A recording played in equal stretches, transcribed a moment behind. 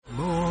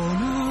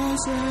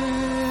Who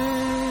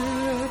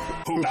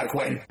Back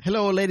When?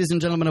 Hello, ladies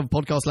and gentlemen of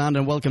Podcast Land,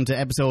 and welcome to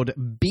episode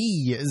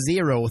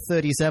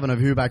B037 of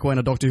Who Back When,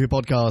 a Doctor Who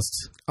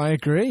podcast. I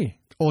agree.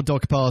 Or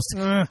Doc Past.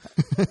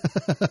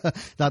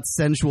 That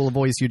sensual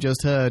voice you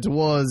just heard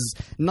was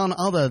none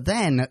other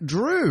than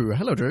Drew.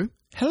 Hello, Drew.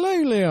 Hello,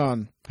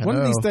 Leon. Hello.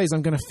 One of these days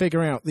I'm going to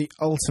figure out the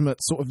ultimate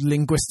sort of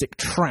linguistic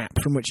trap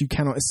from which you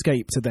cannot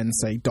escape to then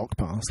say Doc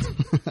Past.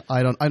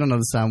 I don't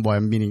understand why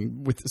I'm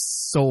meaning with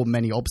so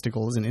many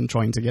obstacles in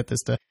trying to get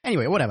this to...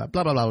 Anyway, whatever.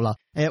 Blah, blah, blah, blah.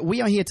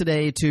 We are here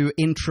today to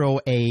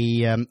intro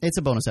it's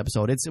a bonus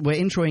episode. We're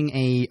introing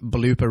a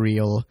blooper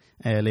reel,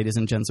 ladies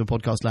and gents of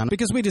Podcast Land.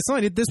 Because we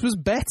decided this was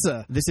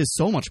better. This is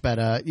so much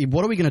better.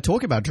 What are we going to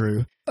talk about,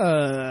 Drew?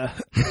 We're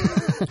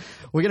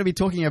going to be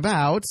talking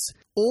about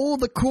all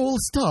the cool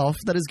stuff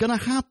that is going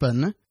to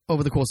happen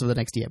over the course of the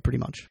next year, pretty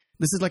much.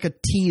 This is like a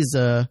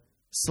teaser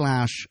 /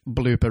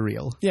 blooper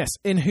reel. Yes,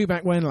 in Who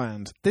Back When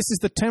land. This is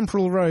the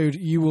temporal road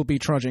you will be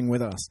trudging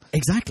with us.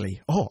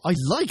 Exactly. Oh, I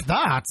like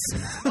that.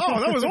 Oh,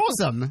 that was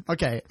awesome.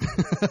 Okay.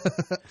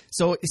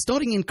 So,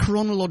 starting in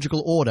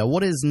chronological order,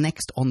 what is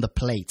next on the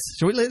plate?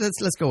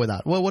 Let's go with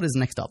that. Well, what is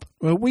next up?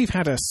 Well, we've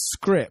had a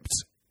script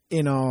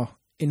in our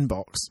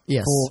inbox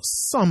for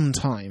some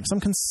time, some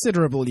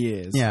considerable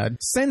years. Yeah.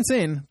 Sent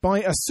in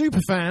by a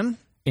superfan.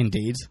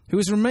 Indeed. Who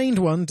has remained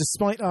one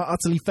despite our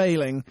utterly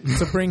failing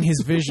to bring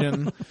his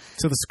vision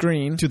to the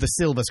screen. To the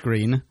silver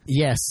screen.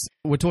 Yes.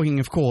 We're talking,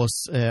 of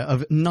course,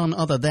 of none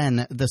other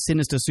than the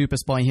sinister super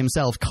spy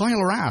himself,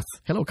 Kyle Rath.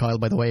 Hello, Kyle,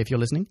 by the way, if you're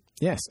listening.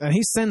 Yes, and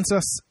he sent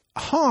us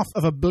half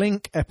of a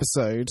Blink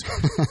episode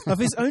of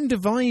his own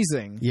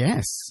devising.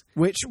 Yes.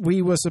 Which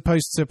we were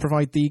supposed to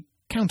provide the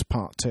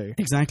counterpart to.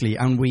 Exactly,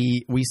 and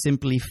we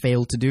simply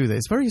failed to do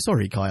this. Very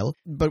sorry, Kyle,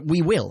 but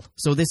we will.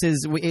 So this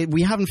is,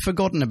 we haven't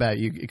forgotten about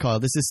you,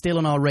 Kyle. This is still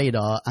on our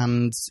radar,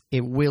 and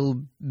it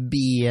will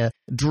be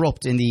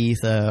dropped in the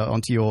ether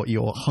onto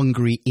your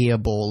hungry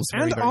earballs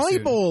very, very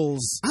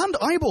eyeballs. Soon. And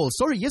eyeballs.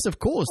 Sorry, yes, of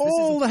course.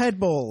 All the head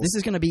balls. This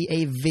is going to be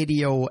a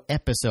video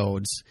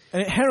episode.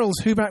 And it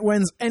heralds Who Back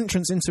When's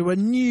entrance into a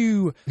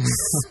new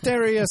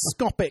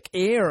stereoscopic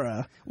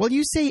era. Well,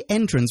 you say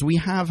entrance. We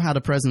have had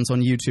a presence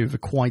on YouTube for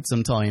quite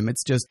some time.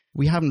 It's just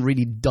we haven't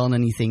really done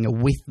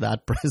anything with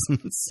that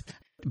presence.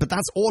 But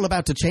that's all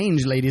about to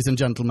change, ladies and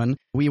gentlemen.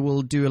 We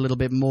will do a little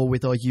bit more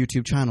with our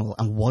YouTube channel.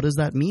 And what does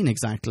that mean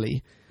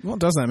exactly? What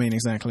does that mean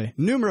exactly?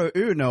 Numero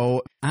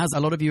uno, as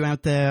a lot of you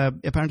out there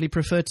apparently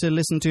prefer to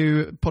listen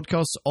to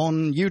podcasts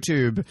on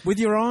YouTube. With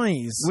your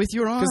eyes. With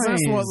your eyes. Because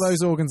that's what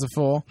those organs are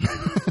for.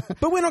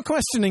 But we're not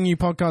questioning you,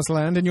 Podcast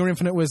Land, and your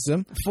infinite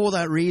wisdom. For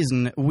that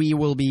reason, we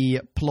will be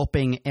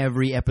plopping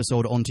every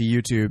episode onto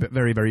YouTube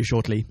very, very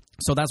shortly.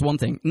 So that's one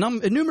thing.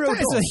 Numero That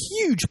is a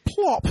huge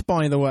plop,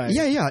 by the way.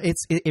 Yeah.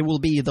 It will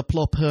be the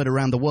plop heard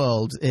around the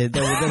world. There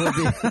will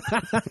be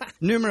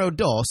Numero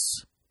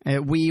dos.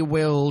 We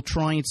will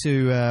try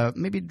to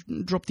maybe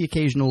drop the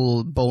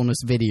occasional bonus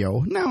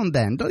video now and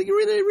then.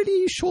 Really,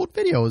 really short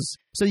videos,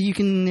 so you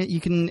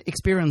can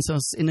experience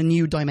us in a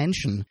new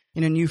dimension,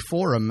 in a new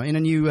forum, in a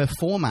new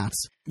format.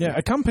 Yeah,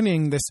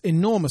 accompanying this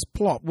enormous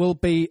plot will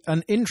be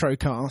an intro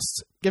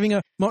cast, giving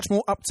a much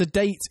more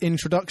up-to-date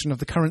introduction of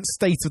the current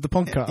state of the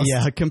podcast.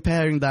 Yeah,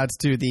 comparing that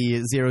to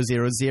the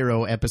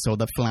 000 episode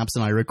that Flaps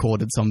and I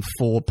recorded some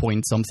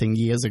 4-point-something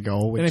years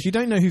ago. And if you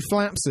don't know who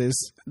Flaps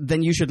is,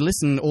 then you should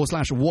listen or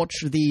 / watch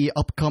the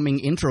upcoming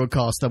intro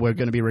cast that we're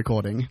going to be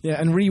recording.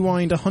 Yeah, and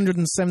rewind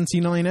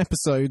 179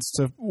 episodes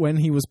to when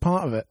he was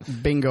part of it.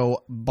 Bingo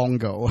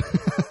bongo.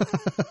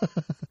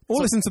 Or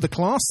listen to the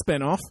Class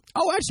spin-off.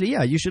 Oh, actually,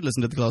 yeah, you should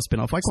listen to the Class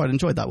spin-off. I quite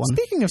enjoyed that one.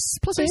 Speaking of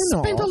spin-offs... I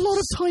spent a lot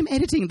of time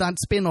editing that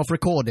spin-off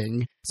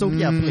recording. So,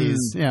 yeah,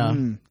 please. Yeah.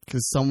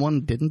 Because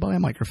someone didn't buy a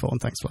microphone.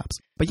 Thanks, Flaps.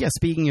 But yeah,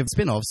 speaking of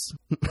spin-offs,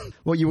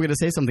 well, you were going to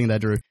say something there,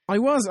 Drew. I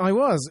was.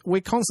 We're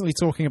constantly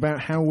talking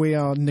about how we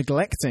are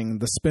neglecting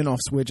the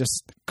spin-offs. We're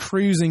just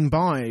cruising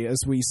by as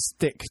we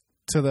stick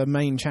to the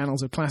main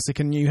channels of Classic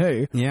and New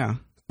Who. Yeah.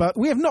 But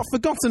we have not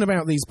forgotten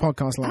about these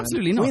podcast lines.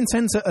 Absolutely not. We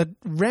intend to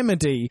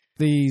remedy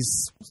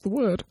these... What's the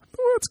word? The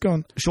word's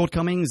gone.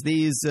 Shortcomings,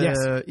 these... Yes.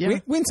 Yeah.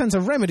 We intend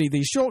to remedy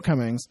these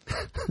shortcomings.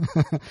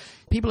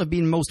 People have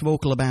been most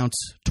vocal about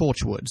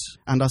Torchwood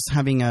and us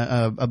having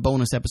a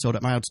bonus episode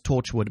about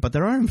Torchwood, but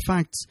there are, in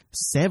fact,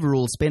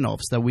 several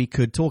spin-offs that we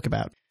could talk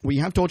about. We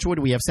have Torchwood,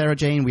 we have Sarah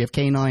Jane, we have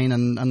K9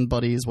 and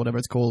Buddies, whatever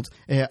it's called.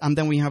 And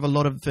then we have a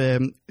lot of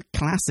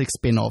classic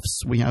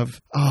spin-offs. We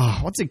have...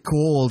 what's it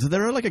called?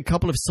 There are like a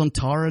couple of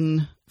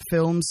Sontaran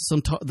films.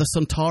 The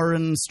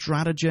Sontaran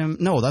Stratagem...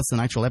 No, that's an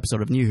actual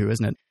episode of New Who,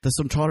 isn't it? The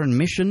Sontaran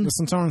Mission? The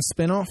Sontaran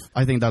spin-off?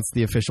 I think that's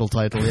the official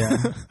title, yeah.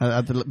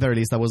 At the very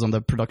least, that was on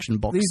the production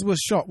box. These were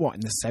shot, what,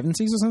 in the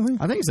 70s or something?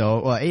 I think so.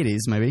 Or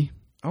 80s, maybe.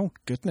 Oh,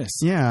 goodness.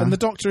 Yeah. And the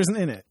Doctor isn't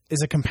in it?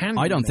 is a companion.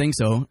 I don't think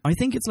so. I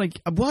think it's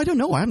like, well, I don't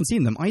know. I haven't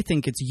seen them. I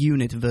think it's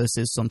Unit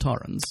versus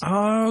Sontarans.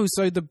 Oh,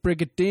 so the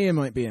Brigadier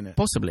might be in it.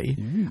 Possibly.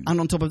 And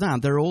on top of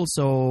that, there are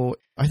also,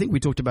 I think we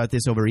talked about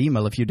this over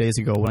email a few days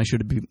ago when I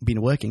should have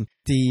been working.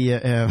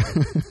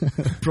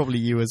 Probably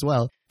you as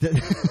well.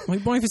 My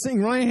wife is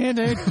sitting right here,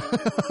 dude.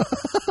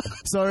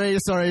 Sorry.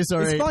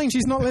 It's fine,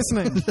 she's not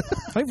listening.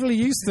 Hopefully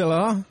you still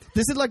are.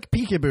 This is like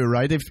peekaboo,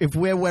 right? If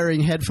we're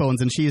wearing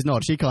headphones and she's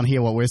not, she can't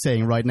hear what we're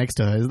saying right next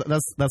to her.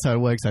 That's how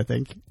it works, I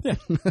think. Yeah.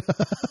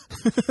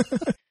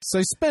 So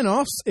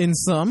spin-offs in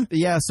some.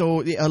 Yeah,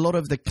 so a lot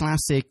of the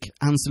classic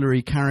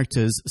ancillary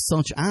characters,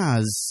 such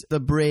as the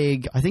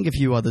Brig, I think a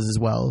few others as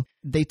well,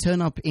 they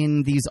turn up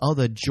in these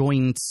other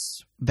joint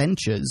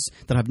ventures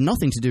that have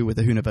nothing to do with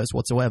the Whoniverse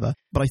whatsoever.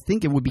 But I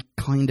think it would be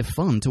kind of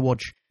fun to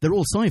watch. They're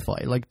all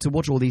sci-fi, like to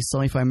watch all these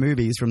sci-fi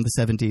movies from the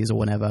 70s or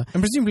whenever.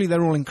 And presumably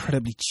they're all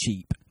incredibly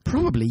cheap.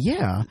 Probably,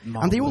 yeah.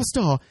 Marvelous. And they all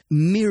star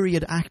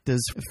myriad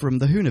actors from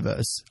the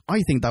Whoniverse.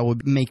 I think that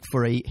would make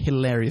for a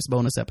hilarious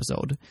bonus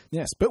episode.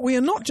 Yes, but we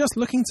are not just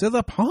looking to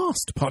the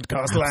past,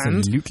 podcast land.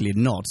 Absolutely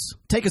not.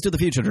 Take us to the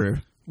future, Drew.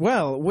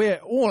 Well, we're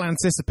all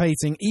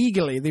anticipating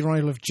eagerly the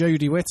arrival of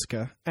Jodie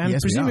Whittaker, and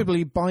Yes, we are.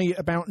 presumably by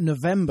about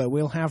November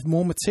we'll have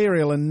more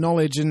material and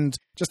knowledge and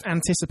just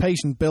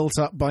anticipation built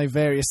up by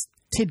various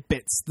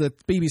tidbits that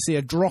BBC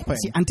are dropping.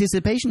 See,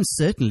 anticipation,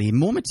 certainly.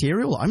 More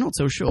material? I'm not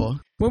so sure.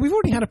 Well, we've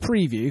already had a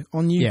preview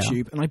on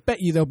YouTube, and I bet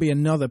you there'll be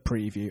another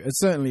preview,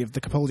 certainly of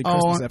the Capaldi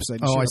Christmas episode.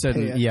 I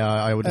said, yeah,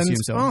 I would assume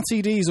so.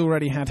 RTD's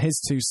already had his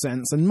 2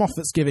 cents, and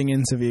Moffat's giving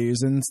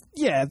interviews, and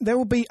yeah, there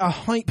will be a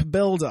hype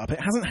build-up.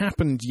 It hasn't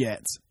happened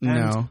yet.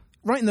 And No.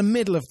 right in the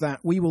middle of that,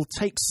 we will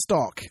take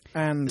stock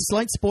and...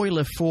 Slight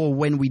spoiler for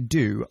when we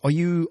do. Are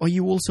you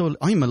also...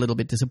 I'm a little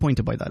bit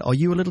disappointed by that. Are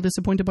you a little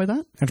disappointed by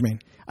that? How do you mean?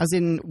 As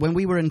in, when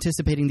we were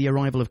anticipating the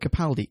arrival of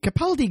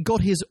Capaldi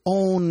got his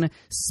own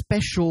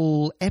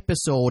special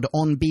episode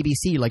on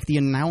BBC, like the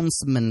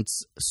announcement.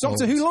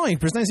 Doctor Who Live,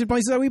 presented by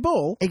Zoe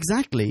Ball.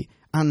 Exactly.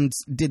 And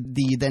did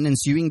the then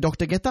ensuing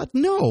Doctor get that?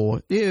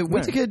 No.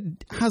 Whittaker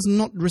has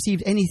not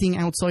received anything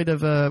outside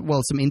of,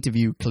 some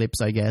interview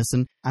clips, I guess,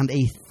 and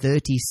a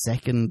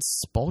 30-second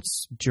spot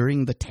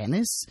during the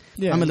tennis.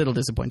 Yeah. I'm a little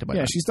disappointed by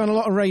that. Yeah, she's done a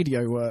lot of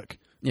radio work.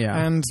 Yeah.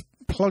 And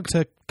plugged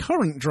her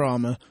current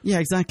drama Yeah,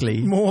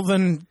 exactly. more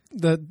than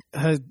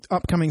her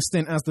upcoming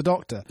stint as the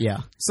Doctor. Yeah.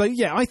 So,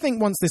 yeah, I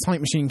think once this hype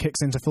machine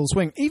kicks into full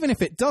swing, even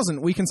if it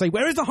doesn't, we can say,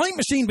 where is the hype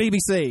machine,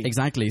 BBC?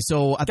 Exactly.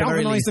 So at the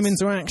very Galvanise least, them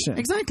into action.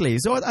 Exactly.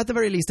 So at the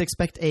very least,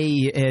 expect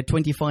a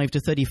 25 to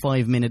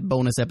 35 minute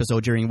bonus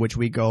episode during which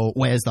we go,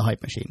 where's the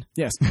hype machine?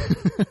 Yes.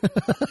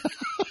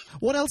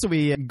 What else have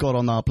we got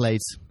on our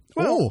plate?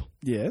 Well,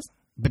 yes.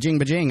 Bajing,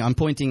 bajing. I'm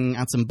pointing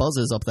at some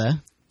buzzers up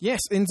there. Yes,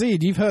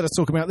 indeed. You've heard us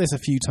talk about this a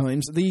few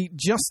times. The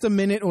Just a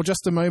Minute or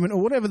Just a Moment, or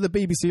whatever the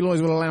BBC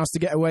lawyers will allow us to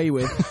get away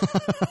with,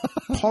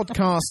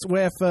 podcast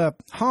where for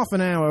half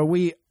an hour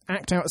we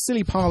act out a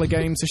silly parlour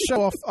game to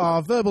show off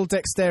our verbal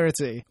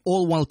dexterity.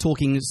 All while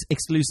talking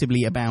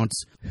exclusively about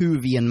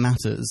Whovian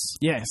matters.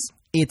 Yes.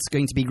 It's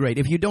going to be great.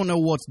 If you don't know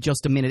what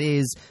Just a Minute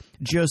is,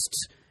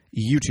 just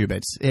YouTube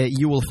it.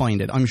 You will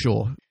find it, I'm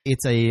sure.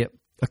 It's a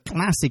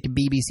classic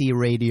BBC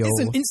radio.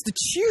 It's an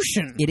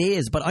institution. It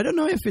is, but I don't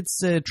know if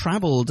it's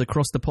travelled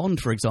across the pond,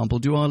 for example.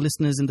 Do our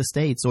listeners in the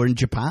States or in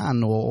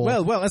Japan or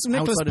Well, as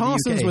Nicholas outside of the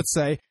Parsons UK? would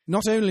say,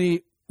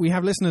 we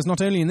have listeners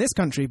not only in this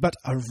country, but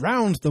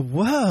around the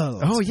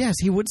world. Oh, yes,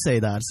 he would say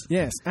that.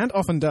 Yes, and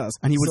often does.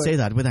 And he would say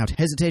that without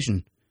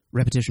hesitation,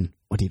 repetition,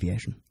 or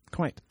deviation.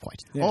 Quite.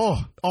 Yeah.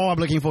 Oh, I'm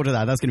looking forward to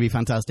that. That's going to be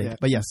fantastic. Yeah.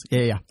 But yes,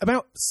 yeah.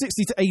 About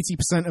 60 to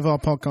 80% of our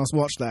podcast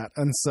watch that,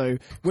 and so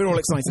we're all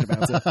excited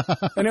about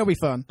it. And it'll be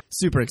fun.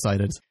 Super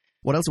excited.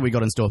 What else have we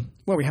got in store?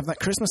 Well, we have that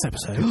Christmas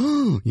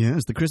episode.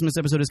 Yes, the Christmas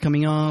episode is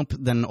coming up.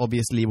 Then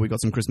obviously we got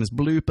some Christmas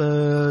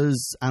bloopers.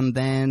 And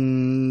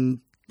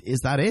then...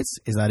 Is that it?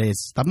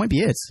 That might be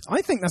it.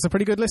 I think that's a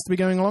pretty good list to be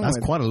going along That's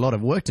with. quite a lot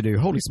of work to do.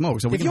 Holy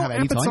smokes. So we If can your have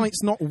any time.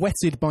 appetite's not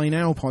whetted by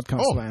now,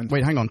 podcast land.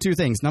 Wait, hang on. 2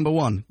 things. Number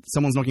 1,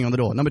 someone's knocking on the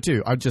door. Number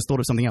 2, I just thought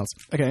of something else.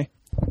 Okay.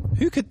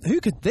 Who could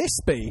this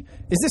be?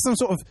 Is this some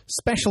sort of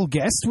special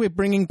guest we're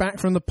bringing back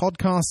from the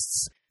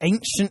podcast's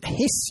ancient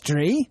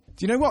history?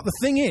 Do you know what? The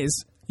thing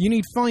is, you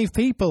need 5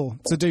 people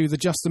to do the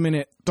Just a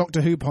Minute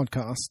Doctor Who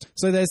podcast.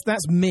 So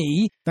that's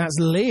me, that's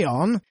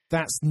Leon,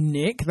 that's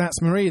Nick,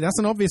 that's Marie. That's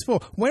an obvious 4.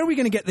 Where are we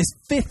going to get this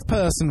 5th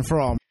person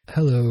from?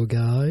 Hello,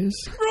 guys.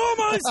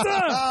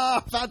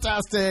 Rawmeister!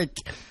 Fantastic!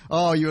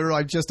 Oh, you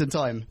arrived just in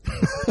time.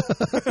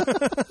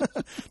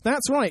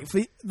 That's right.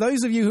 For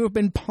those of you who have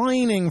been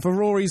pining for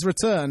Rory's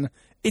return,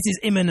 it is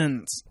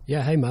imminent.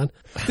 Yeah, hey, man.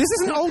 This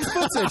isn't old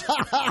footage.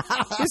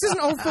 This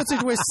isn't old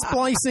footage we're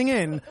splicing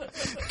in.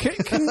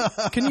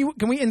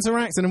 Can we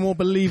interact in a more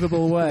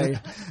believable way?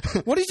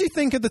 What did you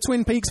think of the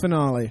Twin Peaks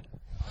finale?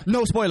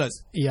 No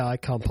spoilers. Yeah, I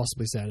can't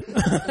possibly say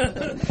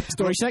it.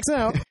 Story checks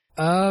out.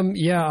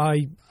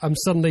 I'm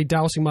suddenly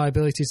doubting my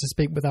ability to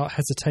speak without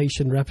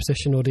hesitation,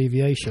 repetition, or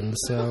deviation.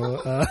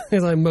 So,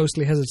 as I'm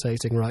mostly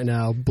hesitating right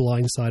now,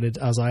 blindsided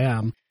as I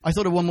am. I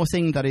thought of one more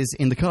thing that is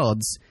in the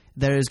cards.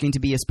 there is going to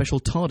be a special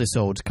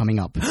TARDIS-ode coming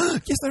up.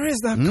 Yes, there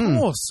is. Of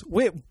course.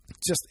 We're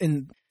just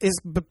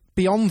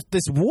beyond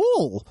this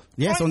wall.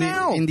 Yes,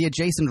 right in the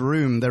adjacent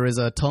room, there is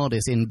a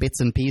TARDIS in bits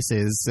and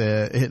pieces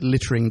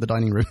littering the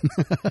dining room.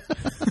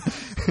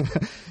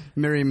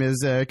 Miriam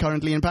is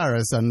currently in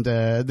Paris, and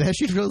there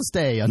she will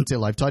stay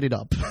until I've tidied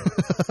up.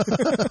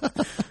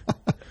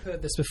 I've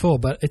heard this before,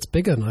 but it's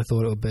bigger than I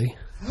thought it would be.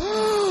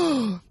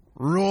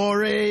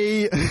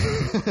 Rory!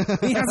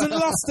 He hasn't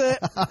lost it!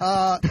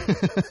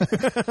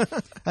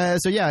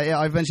 So yeah,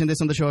 I've mentioned this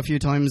on the show a few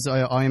times.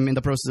 I'm in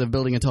the process of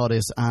building a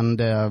TARDIS, and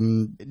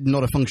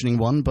not a functioning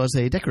one, but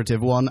a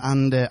decorative one,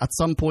 and at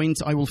some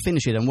point I will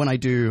finish it, and when I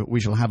do, we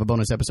shall have a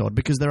bonus episode,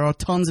 because there are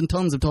tons and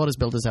tons of TARDIS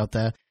builders out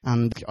there,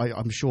 and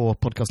I'm sure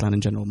Podcastland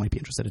in general might be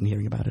interested in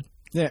hearing about it.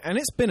 Yeah, and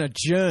it's been a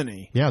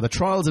journey. Yeah, the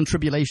trials and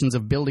tribulations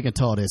of building a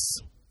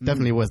TARDIS.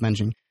 Definitely worth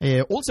mentioning.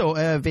 Also,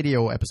 a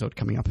video episode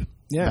coming up.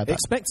 Yeah,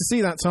 expect to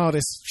see that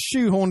TARDIS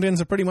shoehorned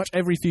into pretty much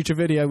every future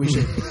video we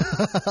shoot.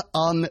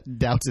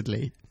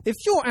 Undoubtedly. If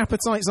your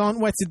appetites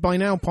aren't whetted by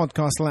now,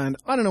 Podcast Land,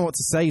 I don't know what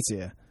to say to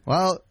you.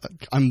 Well,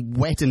 I'm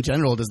wet in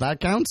general. Does that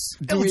count?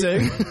 It'll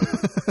do.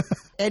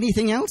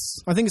 Anything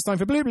else? I think it's time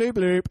for bloop, bloop,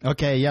 bloop.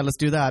 Okay, yeah, let's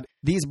do that.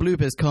 These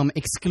bloopers come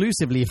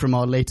exclusively from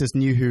our latest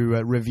New Who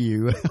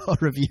review, our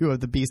review of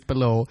The Beast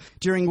Below,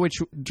 during which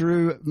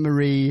Drew,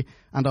 Marie,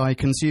 and I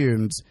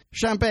consumed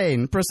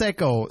champagne,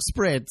 prosecco,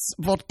 spritz,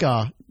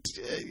 vodka,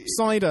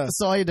 cider,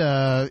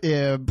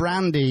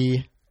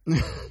 brandy,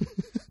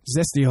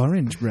 zesty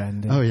orange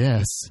brandy. Oh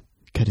yes,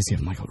 courtesy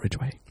of Michael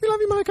Ridgway. We love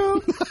you,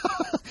 Michael.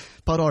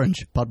 Pot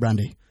orange, pot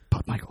brandy,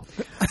 pot Michael,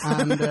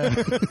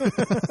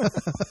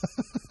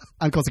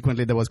 and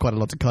consequently there was quite a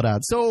lot to cut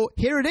out. So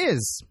here it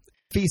is.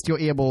 Feast your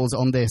earballs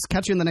on this.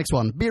 Catch you in the next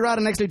one. Be rad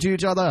and next to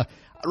each other.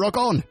 Rock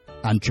on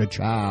and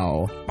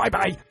ciao. Bye.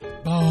 Bye.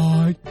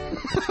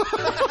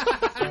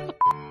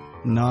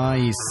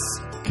 Nice.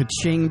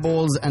 Ka-ching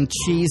balls and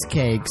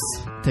cheesecakes.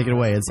 Take it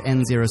away. It's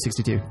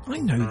N062. I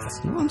know this.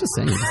 Well, I'm just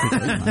saying.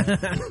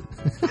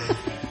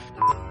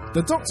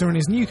 The Doctor and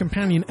his new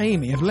companion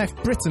Amy have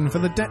left Britain for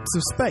the depths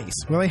of space,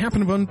 where they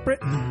happen upon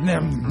Britain.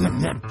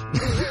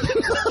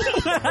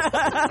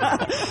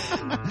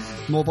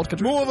 More vodka.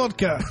 More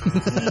vodka.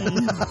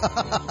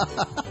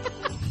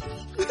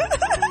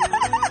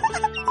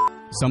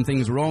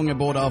 Something's wrong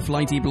aboard our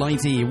flighty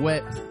blighty.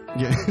 Where?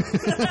 Yeah.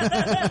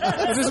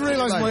 I just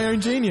realised my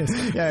own genius.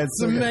 Yeah,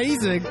 it's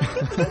amazing.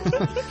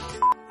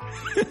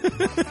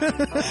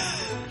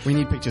 We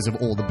need pictures of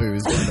all the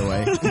booze, by the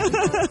way.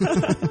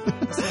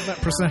 Let's have that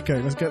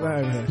Prosecco. Let's get that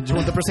over here. Do you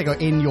want the Prosecco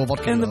in your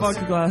vodka glass? In the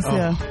vodka glass,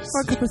 yeah.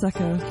 Vodka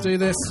Prosecco. Do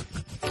this.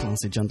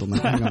 Classy gentleman.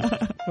 Hang on.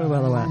 We're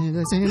well aware.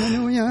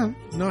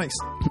 Nice.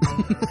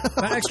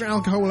 That extra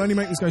alcohol will only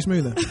make this go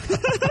smoother.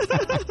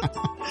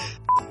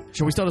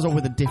 Shall we start us off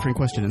with a different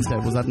question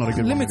instead? Was that not a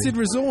good Limited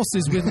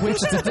resources with which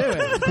to do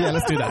it. Yeah,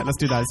 let's do that. Let's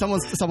do that. Someone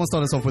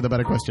start us off with a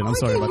better question. I'm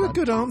sorry about that. A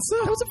good answer.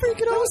 That was a very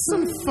good answer.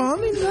 Some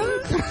fun in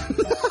that.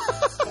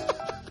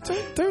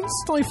 don't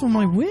stifle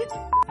my wit.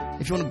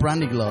 If you want a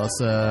brandy glass,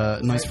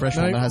 nice fresh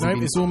one that hasn't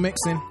been... it's all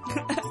mixing.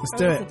 Let's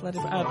do it.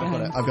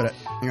 I've got it.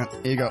 Hang on.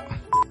 Here you go.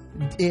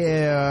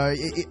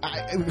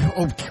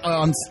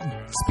 I'm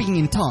speaking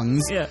in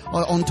tongues. Yeah.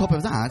 On top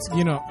of that...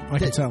 You're not. I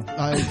can tell.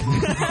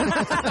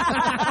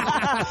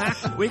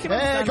 We can...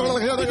 I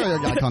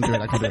can't do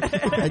it.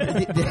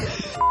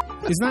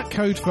 Is that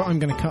code for I'm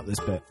going to cut this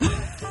bit?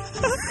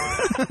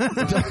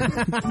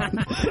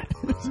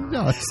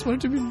 No, I just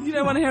wanted to be... You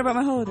don't want to hear about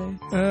my holiday?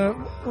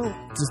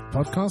 Just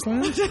Podcast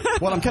Land?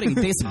 Well, I'm cutting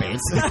this bit.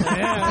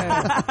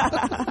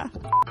 Yeah.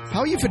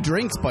 How are you for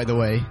drinks, by the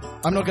way?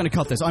 I'm not going to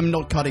cut this. I'm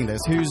not cutting this.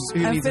 Who I'm needs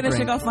a drink?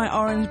 finishing off my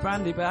orange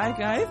brandy, but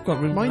I've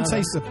got room. Mine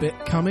tastes a bit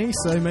cummy,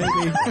 so maybe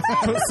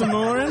put some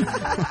more in.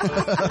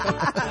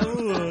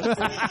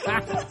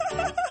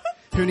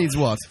 Who needs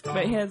what?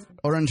 Wait, here's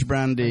Orange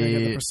brandy. Get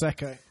the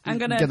Prosecco. I'm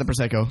gonna get the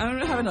Prosecco. I'm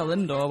having a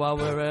Lindor while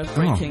we're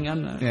breaking.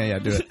 Yeah,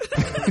 do it.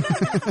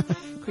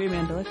 Creamy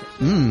and delicious.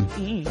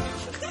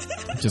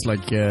 Just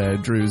like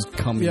Drew's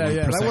cum. Yeah.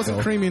 Prosecco. That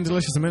wasn't creamy and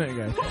delicious a minute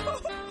ago.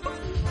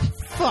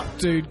 Fuck,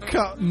 dude,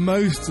 cut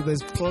most of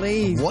this,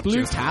 please. What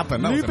just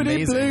happened? That was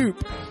amazing.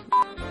 Bloop.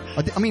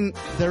 I mean,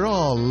 there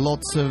are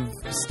lots of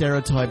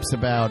stereotypes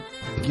about,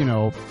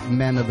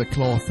 men of the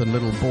cloth and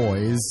little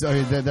boys.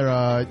 There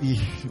are...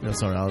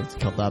 Sorry, I'll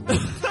cut that.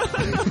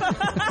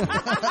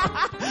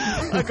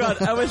 Oh,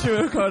 God, I wish we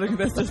were recording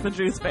this just for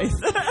Drew's face.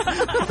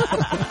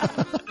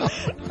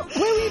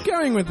 Where were you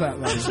going with that,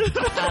 then?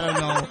 I don't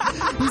know.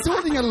 He's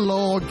holding a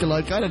log,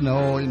 like, I don't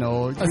know, use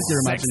your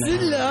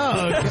imagination.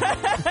 Log.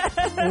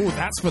 Oh,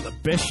 that's for the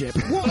bishop.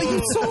 What are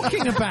you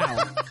talking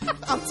about?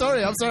 I'm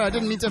sorry, I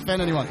didn't mean to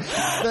offend anyone.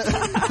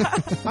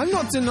 I'm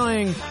not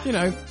denying,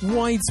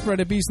 widespread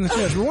abuse in the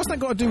church, but what's that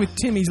got to do with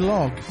Timmy's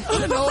log? I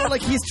don't know,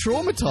 like, he's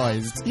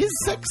traumatized. His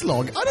sex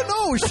log. I don't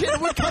know, shit,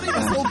 we're cutting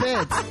this whole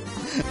bit.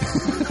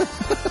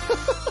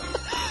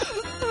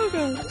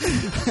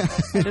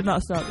 I did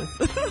not start this.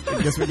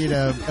 I guess we need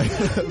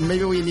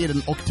maybe we need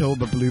an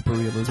October blooper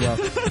reel as well.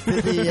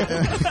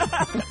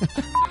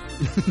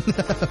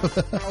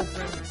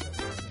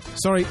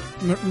 Sorry,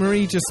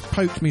 Marie just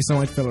poked me so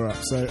I'd fill her up.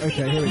 So,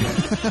 okay, here we go.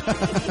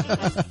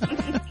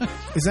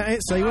 Is that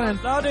it? Say when.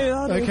 I'll do.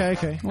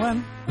 Okay.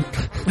 When?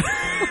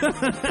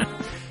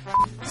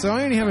 So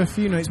I only have a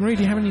few notes. Marie,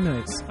 do you have any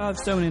notes? I have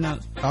so many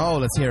notes. Oh,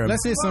 let's hear them.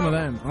 Let's hear some of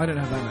them. I don't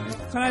have that many.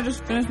 Can I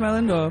just finish my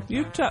Lindor?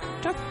 You tap.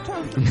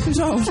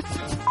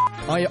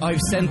 I've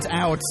sent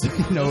out,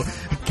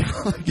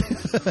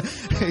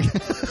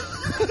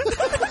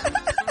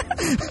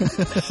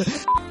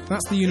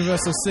 That's the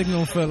universal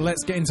signal for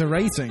let's get into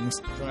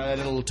ratings. a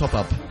little top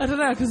up. I don't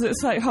know, because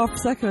it's like half a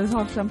second, it's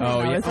half champagne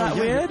Oh, now. yeah. Is that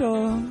weird,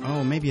 or...?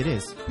 Oh, maybe it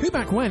is. Who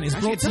Back When is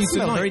brought it to you does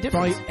smell very tonight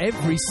by different.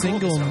 every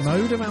single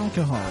mode of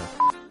alcohol.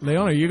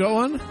 Leona, you got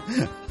one?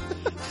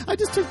 I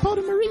just took part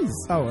of Marie's.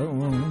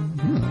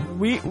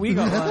 We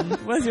got one.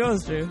 Where's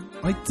yours, Drew?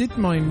 I did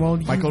mine while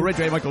you... Michael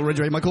Ridgway.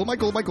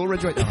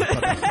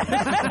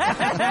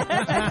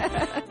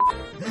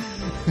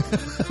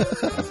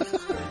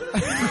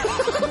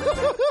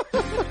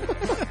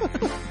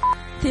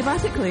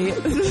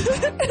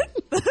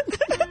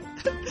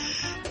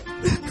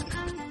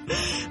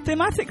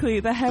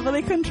 Thematically, the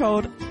heavily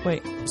controlled...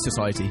 Wait.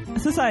 Society.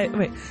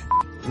 Wait.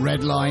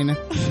 Red line.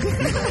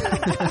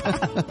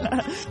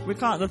 We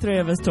can't, the three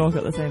of us, talk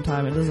at the same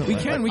time. It doesn't We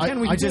work. can.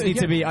 I just need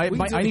to be. I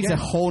need to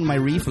hone my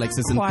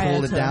reflexes and pull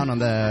it Quieter. down on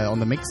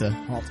the mixer.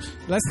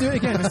 Let's do it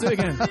again.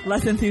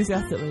 Less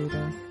enthusiastically,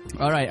 though.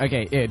 All right.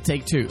 Okay. Yeah,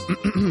 take 2.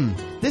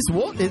 This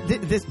what?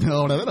 This.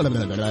 No.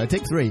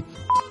 Take 3.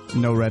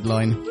 No red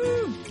line.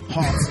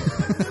 Hot.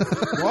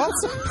 What?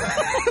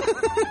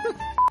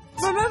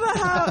 Remember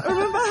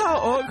how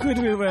awkward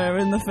we were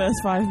in the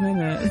first 5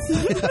 minutes?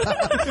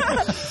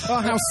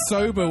 Oh, how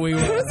sober we were.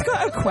 Who's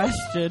got a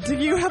question? Do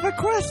you have a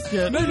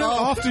question? No,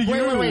 after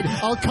you. Wait.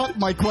 I'll cut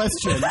my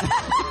question.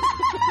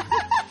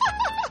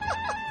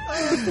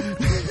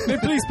 No,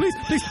 please.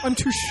 I'm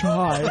too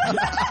shy.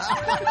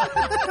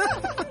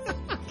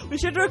 We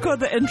should record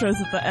the intros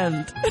at the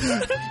end.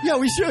 Yeah,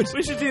 we should.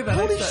 We should do that.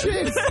 Holy next time.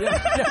 shit. Is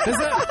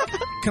that...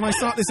 Can I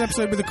start this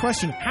episode with a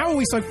question? How are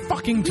we so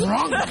fucking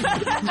drunk?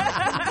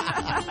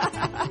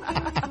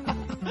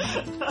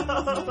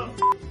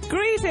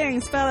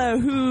 Greetings, fellow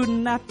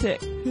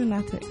Hoonatics.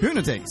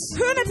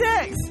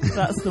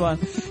 That's the one.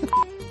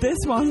 This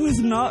one was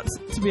not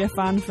to be a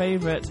fan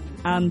favourite,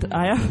 and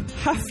I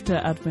have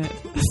to admit.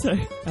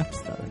 Sorry, I have to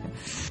start again.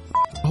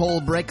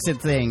 Whole Brexit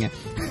thing.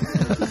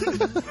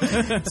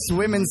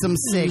 Swimming some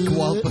sick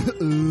while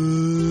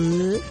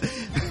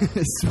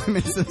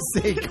swimming some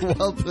sick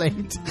while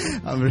playing.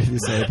 I'm really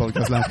sorry,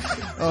 podcast now.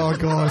 Oh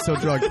god, I'm so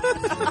drunk.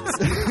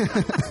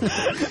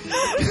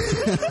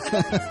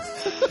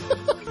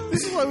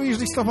 This is why we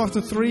usually stop after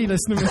 3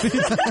 listening to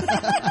these.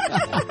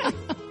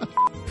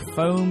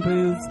 Phone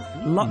booths,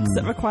 locks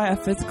that require a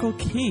physical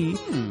key,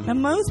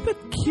 and most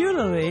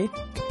peculiarly...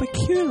 Wait,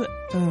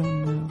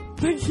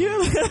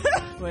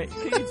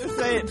 can you just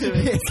say it to me?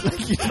 It's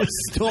like you just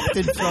stopped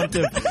in front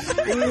of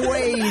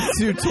way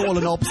too tall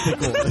an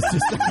obstacle. It's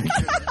just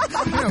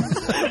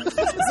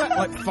Is that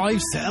like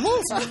 5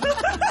 syllables?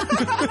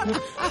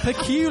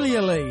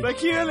 Peculiarly.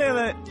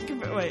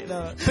 Wait,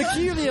 no.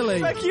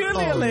 Peculiarly. Oh,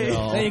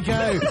 no. There you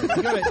go.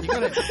 You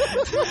got it.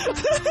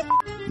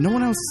 No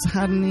one else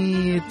had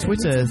any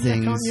Twitter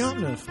things.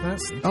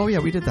 That's... Oh yeah,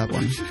 we did that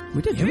one.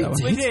 We did that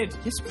one. We did.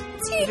 Yes,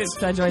 we did.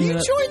 I joined you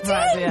right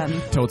at the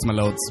end. Toads my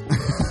loads.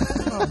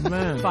 Oh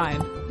man.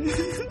 Fine.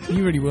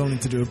 You really will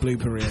need to do a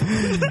blooper reel.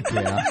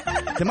 Yeah.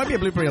 There might be a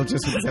blooper reel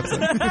just for this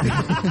episode.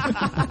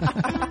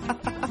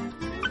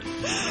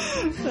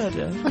 Oh,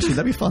 dear. Actually,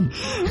 that'd be fun.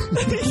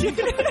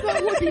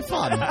 That would be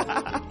fun.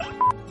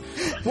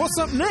 What's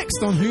up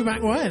next on Who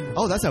Back When?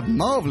 Oh, that's a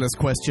marvellous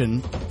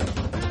question.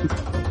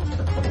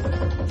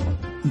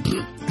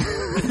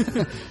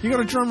 You got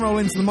a drum roll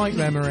into the mic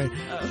there, Marie.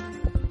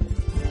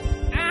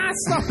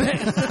 Stop it!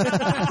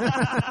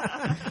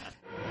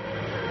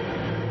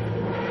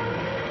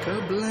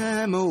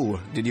 Kablamo!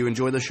 Did you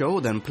enjoy the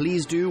show? Then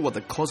please do what the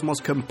cosmos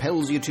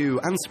compels you to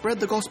and spread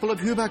the gospel of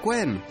Who Back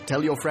When.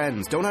 Tell your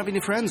friends. Don't have any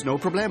friends? No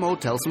problemo.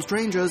 Tell some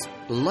strangers.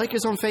 Like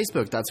us on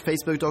Facebook. That's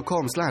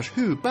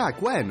facebook.com/Who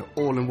Back When,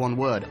 all in one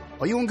word.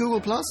 Are you on Google+?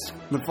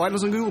 Then find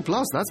us on Google+.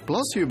 That's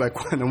plus Who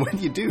Back When. And when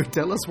you do,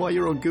 tell us why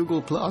you're on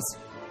Google+.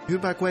 Who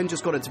Back When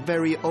just got its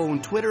very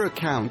own Twitter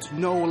account,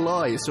 no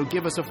lie, so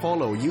give us a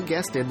follow. You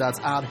guessed it, that's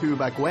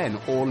 @Who-Back-When,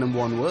 all in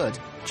one word.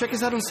 Check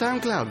us out on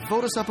SoundCloud,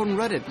 vote us up on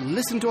Reddit,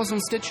 listen to us on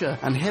Stitcher,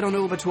 and head on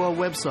over to our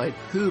website,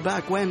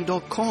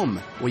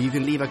 whobackwhen.com, where you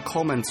can leave a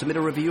comment, submit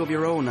a review of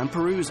your own, and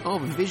peruse our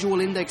visual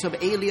index of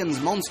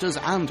aliens, monsters,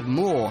 and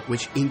more,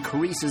 which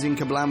increases in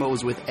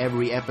kablamos with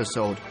every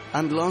episode.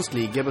 And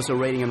lastly, give us a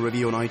rating and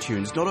review on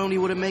iTunes. Not only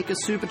would it make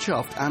us super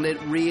chuffed, and it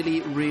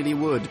really, really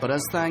would, but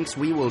as thanks,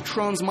 we will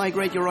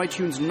transmigrate your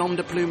iTunes nom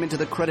de plume into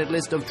the credit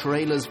list of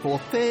trailers for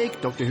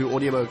fake Doctor Who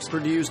audiobooks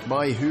produced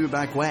by Who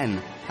Back When.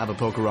 Have a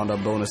poke around our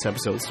bonus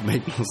episodes to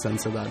make more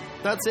sense of that.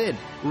 That's it.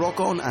 Rock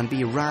on and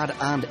be rad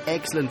and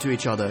excellent to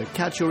each other.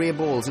 Catch your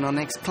earballs in our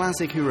next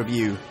Classic Who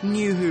review,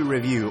 New Who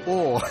review,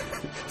 or,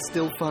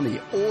 still funny,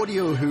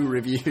 Audio Who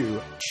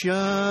review.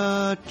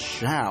 Ciao.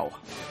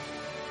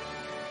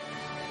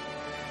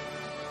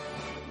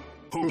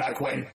 Who Back When?